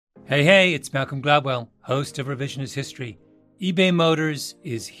Hey, it's Malcolm Gladwell, host of Revisionist History. eBay Motors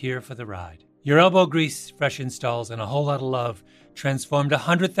is here for the ride. Your elbow grease, fresh installs, and a whole lot of love transformed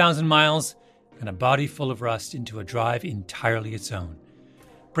 100,000 miles and a body full of rust into a drive entirely its own.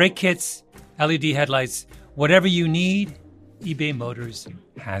 Brake kits, LED headlights, whatever you need, eBay Motors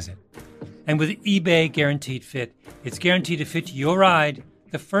has it. And with eBay Guaranteed Fit, it's guaranteed to fit your ride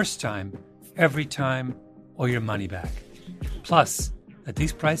the first time, every time, or your money back. Plus, at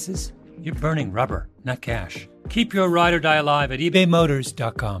these prices, you're burning rubber, not cash. Keep your ride or die alive at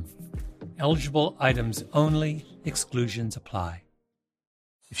ebaymotors.com. Eligible items only. Exclusions apply.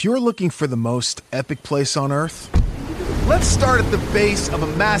 If you're looking for the most epic place on Earth, let's start at the base of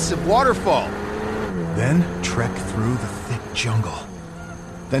a massive waterfall. Then trek through the thick jungle.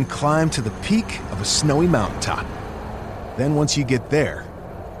 Then climb to the peak of a snowy mountaintop. Then once you get there,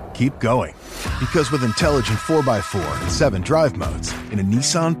 keep going. Because with intelligent 4x4 and 7 drive modes in a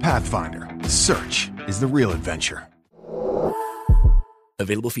Nissan Pathfinder, search is the real adventure.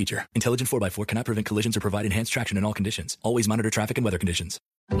 Available feature. Intelligent 4x4 cannot prevent collisions or provide enhanced traction in all conditions. Always monitor traffic and weather conditions.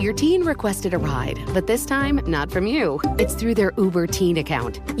 Your teen requested a ride, but this time, not from you. It's through their Uber Teen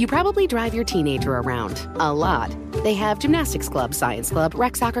account. You probably drive your teenager around. A lot. They have gymnastics club, science club,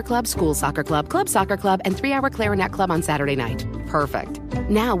 rec soccer club, school soccer club soccer club, and 3-hour clarinet club on Saturday night. Perfect.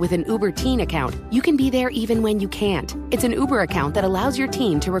 Now, with an Uber Teen account, you can be there even when you can't. It's an Uber account that allows your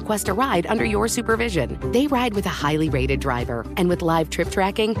teen to request a ride under your supervision. They ride with a highly rated driver, and with live trip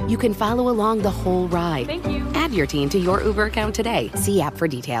tracking, you can follow along the whole ride. Thank you. Add your teen to your Uber account today. See app for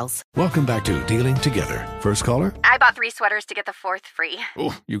details. Welcome back to Dealing Together. First caller? I bought 3 sweaters to get the 4th free.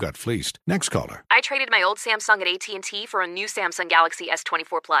 Oh, you got fleeced. Next caller? I traded my old Samsung at AT&T for a new Samsung Galaxy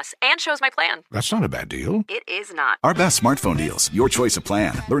S24 Plus and chose my plan. That's not a bad deal. It is not. Our best smartphone deals. Your choice of plan.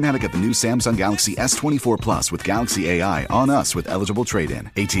 Learn how to get the new Samsung Galaxy S24 Plus with Galaxy AI on us with eligible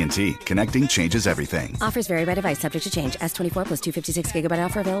trade-in. AT&T. Connecting changes everything. Offers vary by device. Subject to change. S24 plus 256 gigabyte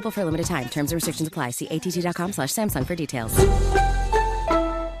offer available for a limited time. Terms and restrictions apply. See att.com/Samsung for details.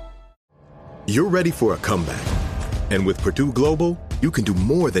 You're ready for a comeback. And with Purdue Global, you can do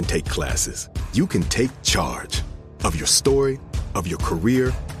more than take classes. You can take charge of your story, of your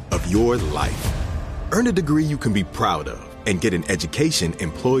career, of your life. Earn a degree you can be proud of and get an education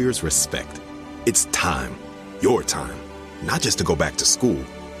employers respect. It's time, your time, not just to go back to school,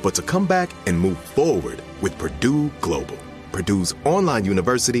 but to come back and move forward with Purdue Global, Purdue's online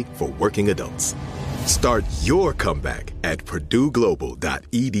university for working adults. Start your comeback at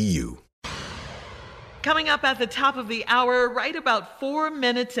purdueglobal.edu. Coming up at the top of the hour, right about 4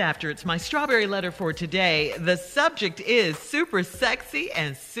 minutes after, it's my strawberry letter for today. The subject is super sexy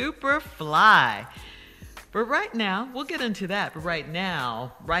and super fly. But right now, we'll get into that. But right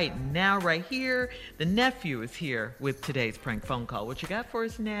now, right here, the nephew is here with today's prank phone call. What you got for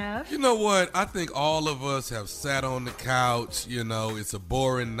us, Nev? You know what? I think all of us have sat on the couch. You know, it's a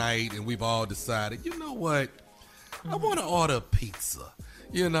boring night, and we've all decided, you know what? I want to order pizza.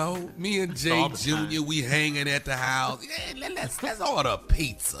 You know, me and Jay Jr., we hanging at the house. Yeah, let's order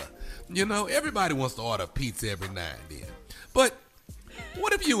pizza. You know, everybody wants to order pizza every now and then. But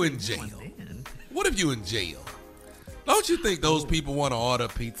what if you in jail? What if you in jail? Don't you think those people want to order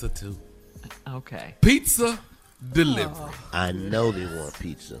pizza too? Okay. Pizza delivery. I know they want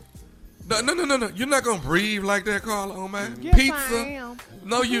pizza. No. You're not going to breathe like that, Carla, oh man. Yes, Pizza. I am.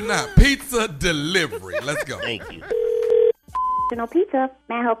 No, you're not. Pizza delivery. Let's go. Thank you. No pizza.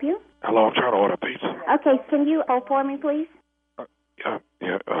 May I help you? Hello, I'm trying to order pizza. Okay, can you hold for me, please? All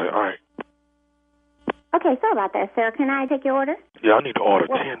right. Okay, sorry about that, sir. Can I take your order? Yeah, I need to order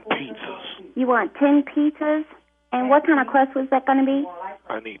 10 pizzas. You want 10 pizzas? And what kind of crust was that going to be?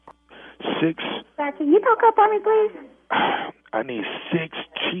 I need 6. Sir, can you talk up for me, please? I need 6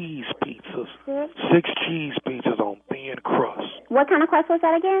 cheese pizzas. 6 cheese pizzas on thin crust. What kind of crust was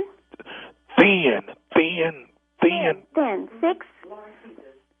that again? Thin. 6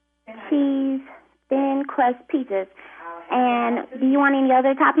 cheese, thin crust pizzas. And do you want any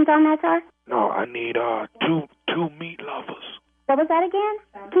other toppings on that, sir? No, I need 2 meat lovers. What was that again?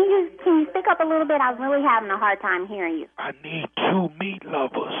 Can you speak up a little bit? I'm really having a hard time hearing you. I need 2 meat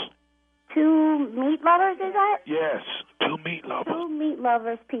lovers. 2 meat lovers, is that? Yes, 2 meat lovers. 2 meat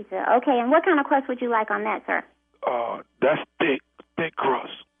lovers pizza. Okay, and what kind of crust would you like on that, sir? That's thick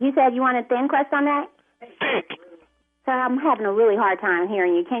crust. You said you wanted thin crust on that? Thick. Sir, I'm having a really hard time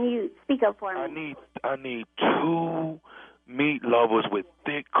hearing you. Can you speak up for me? I need 2 meat lovers with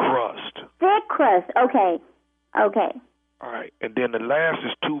thick crust. Thick crust. Okay. All right, and then the last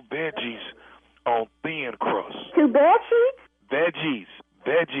is 2 veggies on thin crust. 2 bed sheets?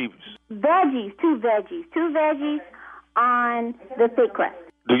 Veggies. 2 veggies. 2 veggies on the thick crust.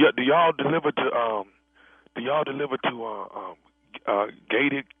 Do y'all deliver to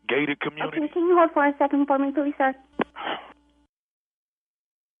gated community? Okay, can you hold for a second for me, please, sir?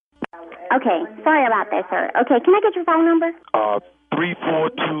 Okay, sorry about that, sir. Okay, can I get your phone number?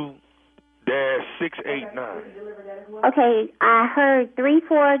 342-689. Okay, I heard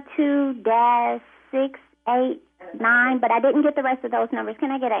 342-689, but I didn't get the rest of those numbers.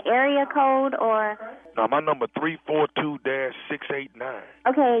 Can I get an area code or? No, my number 342-689.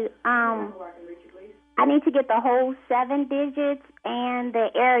 Okay, I need to get the whole 7 digits and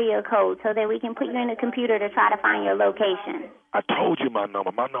the area code so that we can put you in the computer to try to find your location. I told you my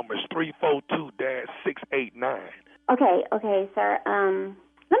number. My number is 342-689. Okay, sir.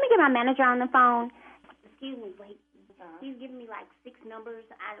 Let me get my manager on the phone. Excuse me, wait. He's giving me like 6 numbers.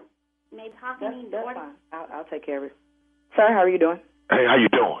 Maybe talking. That's fine. I'll take care of it. Sir, how are you doing? Hey, how you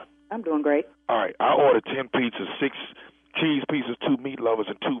doing? I'm doing great. All right, I ordered 10 pizzas, 6 cheese pieces, 2 meat lovers,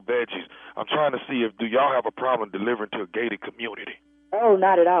 and 2 veggies. I'm trying to see do y'all have a problem delivering to a gated community? Oh,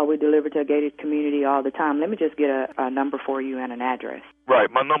 not at all. We deliver to a gated community all the time. Let me just get a number for you and an address. Right,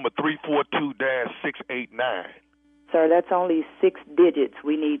 my number 342-689. Sir, that's only 6 digits.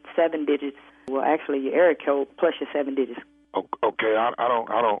 We need 7 digits. Well, actually, your area code plus your 7 digits. Okay, I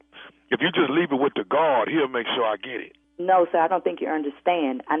don't. If you just leave it with the guard, he'll make sure I get it. No, sir, I don't think you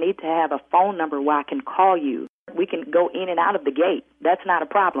understand. I need to have a phone number where I can call you. We can go in and out of the gate. That's not a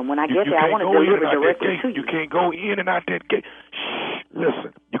problem. When I get there, I want to deliver directly to you. You can't go in and out that gate. Shh,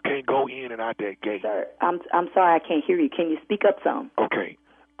 listen, you can't go in and out that gate. Sir, I'm sorry, I can't hear you. Can you speak up some? Okay,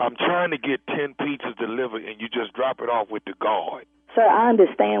 I'm trying to get 10 pizzas delivered, and you just drop it off with the guard. Sir, I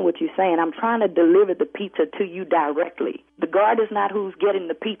understand what you're saying. I'm trying to deliver the pizza to you directly. The guard is not who's getting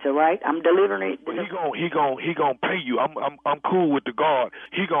the pizza, right? I'm delivering it. But he gonna pay you. I'm cool with the guard.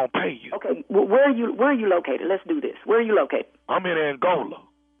 He gonna pay you. Okay. Well, where are you located? Let's do this. Where are you located? I'm in Angola.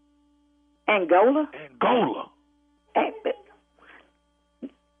 Angola? Angola.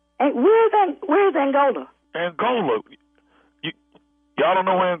 Where's Angola? Angola. Y'all don't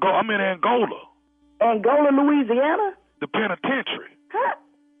know Angola? I'm in Angola. Angola, Louisiana? The penitentiary. Huh?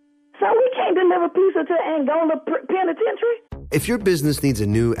 So we can't deliver pizza to Angola Penitentiary? If your business needs a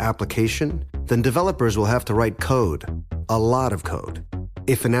new application, then developers will have to write code. A lot of code.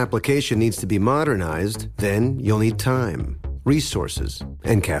 If an application needs to be modernized, then you'll need time, resources,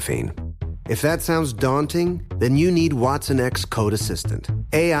 and caffeine. If that sounds daunting, then you need Watson X Code Assistant.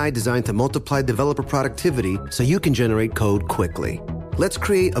 AI designed to multiply developer productivity so you can generate code quickly. Let's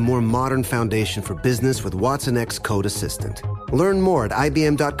create a more modern foundation for business with Watson X Code Assistant. Learn more at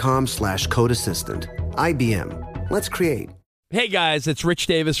ibm.com/code assistant. IBM. Let's create. Hey guys, it's Rich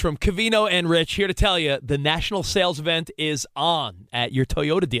Davis from Covino and Rich here to tell you the national sales event is on at your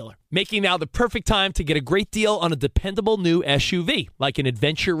Toyota dealer, making now the perfect time to get a great deal on a dependable new SUV like an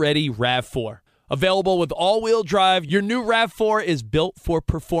adventure-ready RAV4. Available with all-wheel drive, your new RAV4 is built for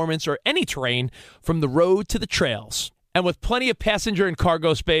performance or any terrain from the road to the trails. And with plenty of passenger and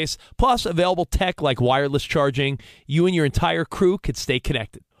cargo space, plus available tech like wireless charging, you and your entire crew could stay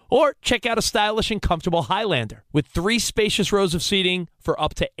connected. Or check out a stylish and comfortable Highlander with 3 spacious rows of seating for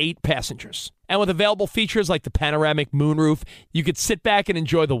up to 8 passengers. And with available features like the panoramic moonroof, you could sit back and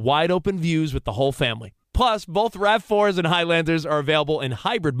enjoy the wide-open views with the whole family. Plus, both RAV4s and Highlanders are available in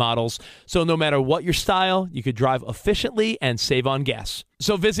hybrid models, so no matter what your style, you could drive efficiently and save on gas.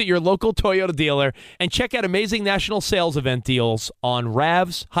 So visit your local Toyota dealer and check out amazing national sales event deals on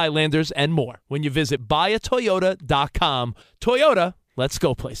RAVs, Highlanders, and more when you visit buyatoyota.com. Toyota, let's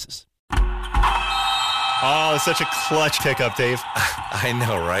go places. Oh, such a clutch pickup, Dave. I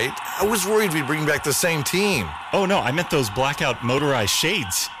know, right? I was worried we'd bring back the same team. Oh, no, I meant those blackout motorized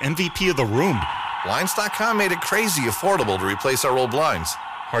shades. MVP of the room. Blinds.com made it crazy affordable to replace our old blinds.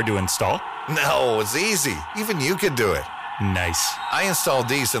 Hard to install? No, it's easy. Even you could do it. Nice. I installed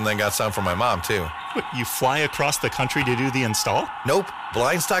these and then got some for my mom, too. What, you fly across the country to do the install? Nope.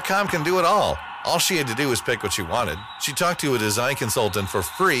 Blinds.com can do it all. All she had to do was pick what she wanted. She talked to a design consultant for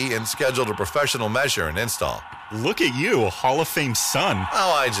free and scheduled a professional measure and install. Look at you, a Hall of Fame son.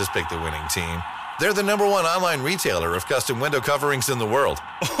 Oh, I just picked the winning team. They're the #1 online retailer of custom window coverings in the world.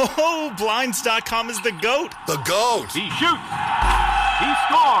 Oh, Blinds.com is the GOAT. The GOAT. He shoots. He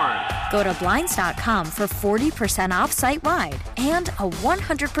scores. Go to Blinds.com for 40% off site-wide and a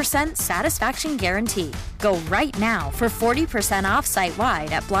 100% satisfaction guarantee. Go right now for 40% off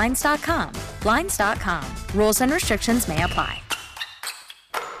site-wide at Blinds.com. Blinds.com. Rules and restrictions may apply.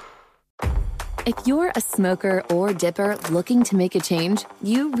 If you're a smoker or dipper looking to make a change,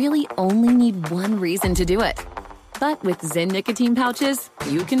 you really only need one reason to do it. But with Zyn nicotine pouches,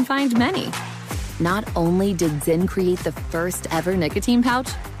 you can find many. Not only did Zyn create the first ever nicotine pouch,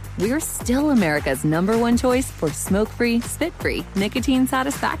 we're still America's #1 choice for smoke-free, spit-free nicotine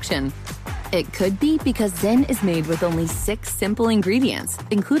satisfaction. It could be because Zyn is made with only 6 simple ingredients,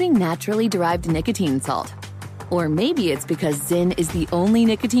 including naturally derived nicotine salt. Or maybe it's because Zyn is the only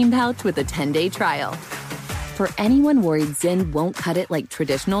nicotine pouch with a 10-day trial. For anyone worried Zyn won't cut it like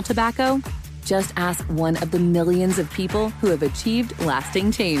traditional tobacco, just ask one of the millions of people who have achieved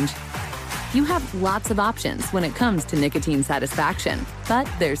lasting change. You have lots of options when it comes to nicotine satisfaction, but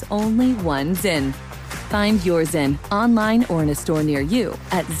there's only one Zyn. Find your Zyn online or in a store near you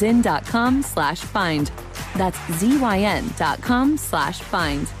at zyn.com/find. That's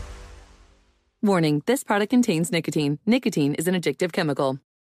ZYN.com/find. Warning, this product contains nicotine. Nicotine is an addictive chemical.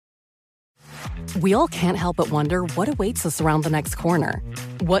 We all can't help but wonder what awaits us around the next corner.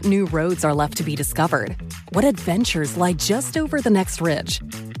 What new roads are left to be discovered? What adventures lie just over the next ridge?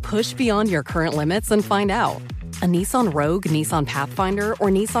 Push beyond your current limits and find out. A Nissan Rogue, Nissan Pathfinder, or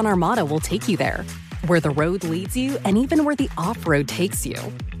Nissan Armada will take you there. Where the road leads you and even where the off-road takes you.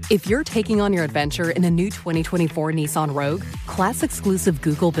 If you're taking on your adventure in a new 2024 Nissan Rogue, class-exclusive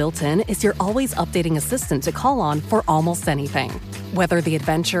Google built-in is your always updating assistant to call on for almost anything. Whether the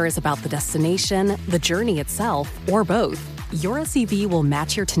adventure is about the destination, the journey itself, or both, your SUV will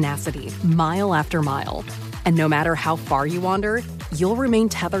match your tenacity mile after mile. And no matter how far you wander, you'll remain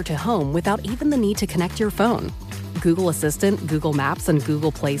tethered to home without even the need to connect your phone. Google Assistant, Google Maps, and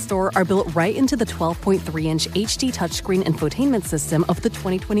Google Play Store are built right into the 12.3-inch HD touchscreen infotainment system of the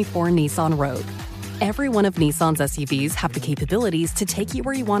 2024 Nissan Rogue. Every one of Nissan's SUVs have the capabilities to take you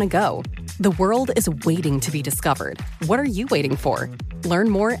where you want to go. The world is waiting to be discovered. What are you waiting for? Learn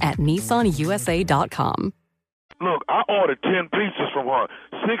more at nissanusa.com. Look, I ordered 10 pizzas from her.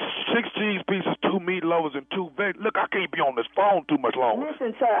 Six cheese pieces, 2 meat lovers, and 2 veg. Look, I can't be on this phone too much longer.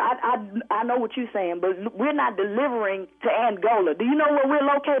 Listen, sir, I know what you're saying, but we're not delivering to Angola. Do you know where we're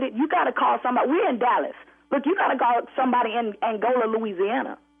located? You got to call somebody. We're in Dallas. Look, you got to call somebody in Angola,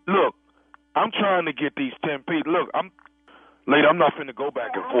 Louisiana. Look, I'm trying to get these 10 pieces. Look, lady, I'm not finna go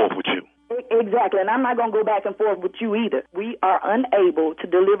back and forth with you. Exactly, and I'm not going to go back and forth with you either. We are unable to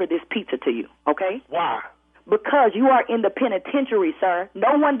deliver this pizza to you, okay? Why? Because you are in the penitentiary, sir.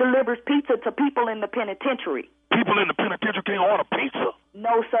 No one delivers pizza to people in the penitentiary. People in the penitentiary can't order pizza?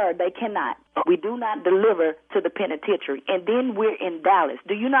 No, sir, they cannot. We do not deliver to the penitentiary. And then we're in Dallas.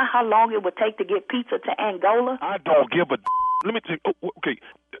 Do you know how long it would take to get pizza to Angola? I don't give a Let me tell you, okay,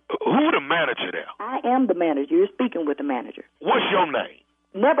 who the manager there? I am the manager. You're speaking with the manager. What's your name?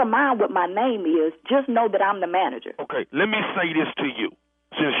 Never mind what my name is. Just know that I'm the manager. Okay, let me say this to you.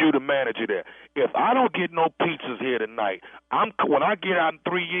 Since you're the manager there, if I don't get no pizzas here tonight, when I get out in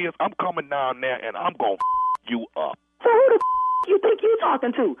 3 years, I'm coming down there and I'm gonna you up. So who the you think you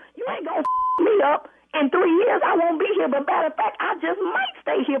talking to? You ain't gonna me up. In 3 years, I won't be here. But matter of fact, I just might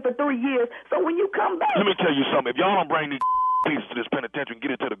stay here for 3 years. So when you come back, let me tell you something. If y'all don't bring these pieces to this penitentiary and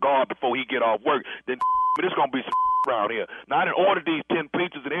get it to the guard before he get off work, then there's gonna be some around here. Now I done ordered these 10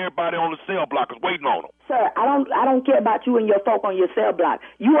 pizzas and everybody on the cell block is waiting on them. Sir, I don't care about you and your folk on your cell block.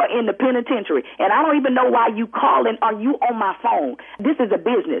 You are in the penitentiary, and I don't even know why you calling or you on my phone. This is a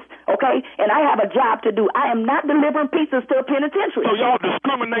business, okay? And I have a job to do. I am not delivering pizzas to a penitentiary. So y'all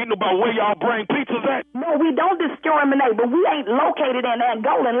discriminating about where y'all bring pizzas at? No, we don't discriminate, but we ain't located in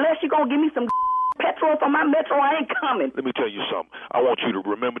Angola unless you're gonna give me some petrol for my metro. I ain't coming. Let me tell you something. I want you to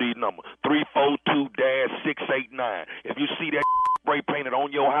remember these numbers. 342-689. If you see that spray painted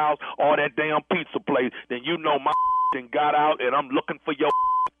on your house or that damn pizza place, then you know my done got out and I'm looking for your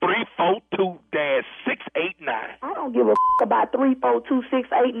 342-689. I don't give a about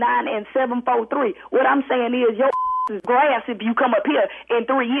 342-689 and 743. What I'm saying is your is grass if you come up here in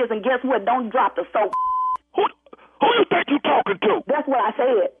 3 years, and guess what? Don't drop the soap. Who you think you talking to? That's what I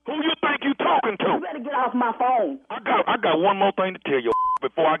said. Who you think you talking to? You better get off my phone. I got one more thing to tell you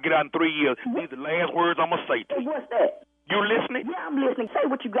before I get out in 3 years. These are the last words I'm going to say to you. What's that? You listening? Yeah, I'm listening. Say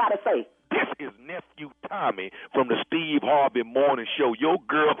what you got to say. This is Nephew Tommy from the Steve Harvey Morning Show. Your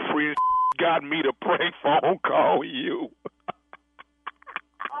girlfriend got me to prank phone call you.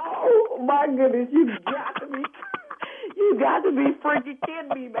 Oh, my goodness. You got to be freaking kidding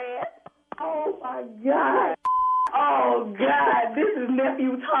me, man. Oh, my God. Oh, God, this is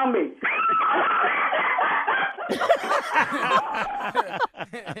Nephew Tommy.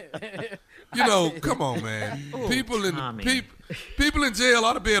 You know, come on, man. People in jail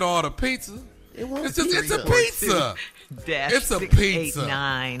ought to be able to order pizza. It's a pizza. It's a pizza.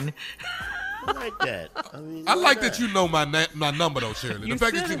 689. I like that. I like that you know my number, though, Shirley. The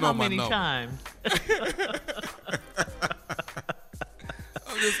fact that you know my number. Times?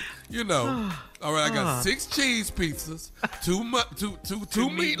 You know. All right, I got 6 cheese pizzas, two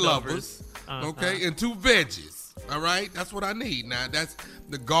meat lovers, okay, and 2 veggies. All right, that's what I need. Now, that's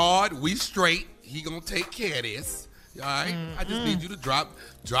the guard. We straight. He gonna take care of this. All right, I just need you to drop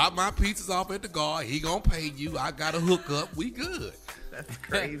my pizzas off at the guard. He gonna pay you. I got a hookup. We good. That's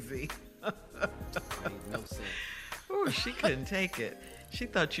crazy. Oh, she couldn't take it. She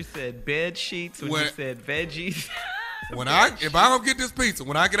thought you said bed sheets when you said veggies. If I don't get this pizza,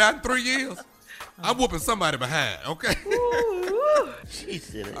 when I get out in 3 years, I'm whooping somebody behind, okay? She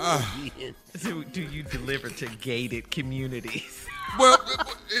said So do you deliver to gated communities? Well,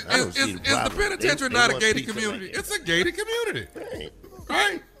 is the penitentiary not a gated community? It's a gated community.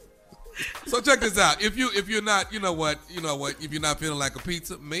 Right? So check this out. If you're not, you know what, if you're not feeling like a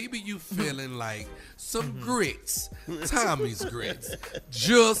pizza, maybe you feeling like some grits. Tommy's grits.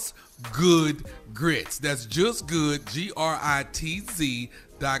 Just Good Grits. That's Just Good, GRITZ.com.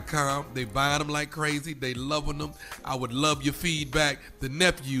 They buying them like crazy. They loving them. I would love your feedback. The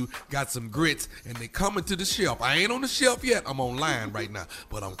nephew got some grits, and they coming to the shelf. I ain't on the shelf yet. I'm online right now,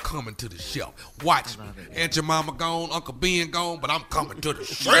 but I'm coming to the shelf. Watch me. Aunt your mama gone, Uncle Ben gone, but I'm coming to the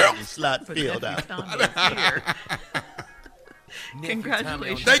shelf. Slot filled out.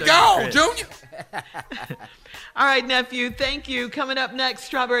 Congratulations. They gone, Junior. All right, nephew, thank you. Coming up next,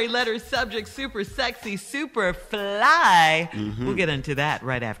 Strawberry Letter subject, super sexy, super fly. We'll get into that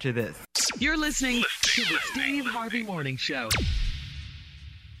right after this. You're listening to the Steve Harvey Morning Show.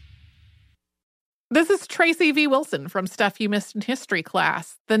 This is Tracy V. Wilson from Stuff You Missed in History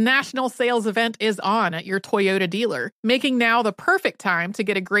class. The national sales event is on at your Toyota dealer, making now the perfect time to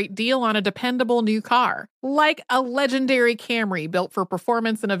get a great deal on a dependable new car. Like a legendary Camry built for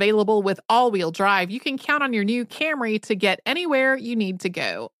performance and available with all-wheel drive, you can count on your new Camry to get anywhere you need to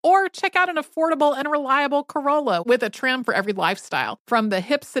go. Or check out an affordable and reliable Corolla with a trim for every lifestyle. From the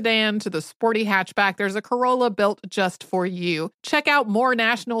hip sedan to the sporty hatchback, there's a Corolla built just for you. Check out more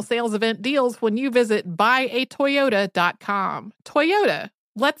national sales event deals when you visit buyatoyota.com. Toyota,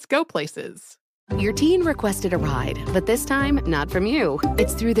 let's go places. Your teen requested a ride, but this time, not from you.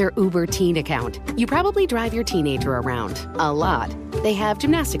 It's through their Uber Teen account. You probably drive your teenager around. A lot. They have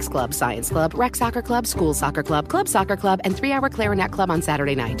gymnastics club, science club, rec soccer club, school soccer club soccer club, and 3-hour clarinet club on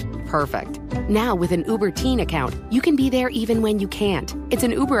Saturday night. Perfect. Now, with an Uber Teen account, you can be there even when you can't. It's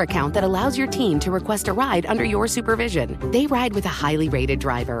an Uber account that allows your teen to request a ride under your supervision. They ride with a highly rated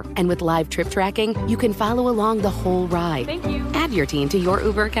driver, and with live trip tracking, you can follow along the whole ride. Thank you. Add your teen to your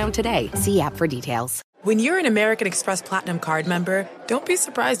Uber account today. See app for details. When you're an American Express Platinum Card member, don't be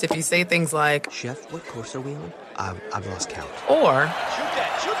surprised if you say things like, Chef, what course are we on? I've lost count. Or,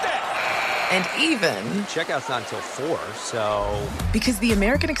 Shoot that! And even, Checkout's not until 4, so... Because the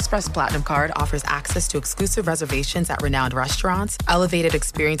American Express Platinum Card offers access to exclusive reservations at renowned restaurants, elevated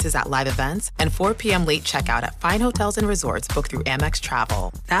experiences at live events, and 4 p.m. late checkout at fine hotels and resorts booked through Amex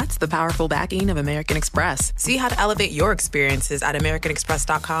Travel. That's the powerful backing of American Express. See how to elevate your experiences at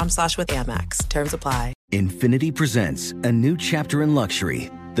americanexpress.com/withAmex. Terms apply. Infiniti presents a new chapter in luxury,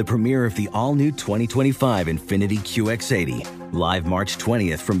 the premiere of the all-new 2025 Infiniti QX80, live March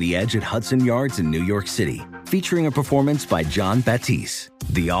 20th from the Edge at Hudson Yards in New York City, featuring a performance by John Batiste.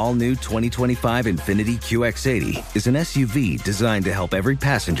 The all-new 2025 Infiniti QX80 is an SUV designed to help every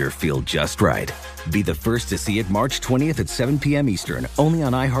passenger feel just right. Be the first to see it March 20th at 7 p.m. Eastern, only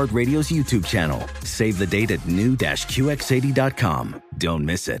on iHeartRadio's YouTube channel. Save the date at new-QX80.com. Don't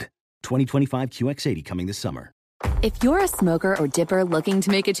miss it. 2025 QX80 coming this summer. If you're a smoker or dipper looking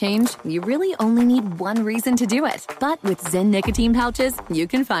to make a change, you really only need one reason to do it. But with Zyn nicotine pouches, you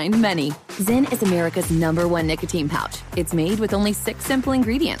can find many. Zyn is America's #1 nicotine pouch. It's made with only 6 simple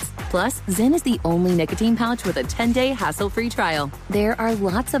ingredients. Plus, Zyn is the only nicotine pouch with a 10-day hassle-free trial. There are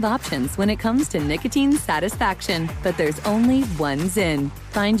lots of options when it comes to nicotine satisfaction, but there's only one Zyn.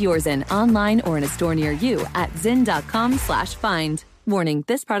 Find your Zyn online or in a store near you at zyn.com/find. Warning,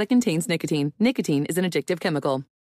 this product contains nicotine. Nicotine is an addictive chemical.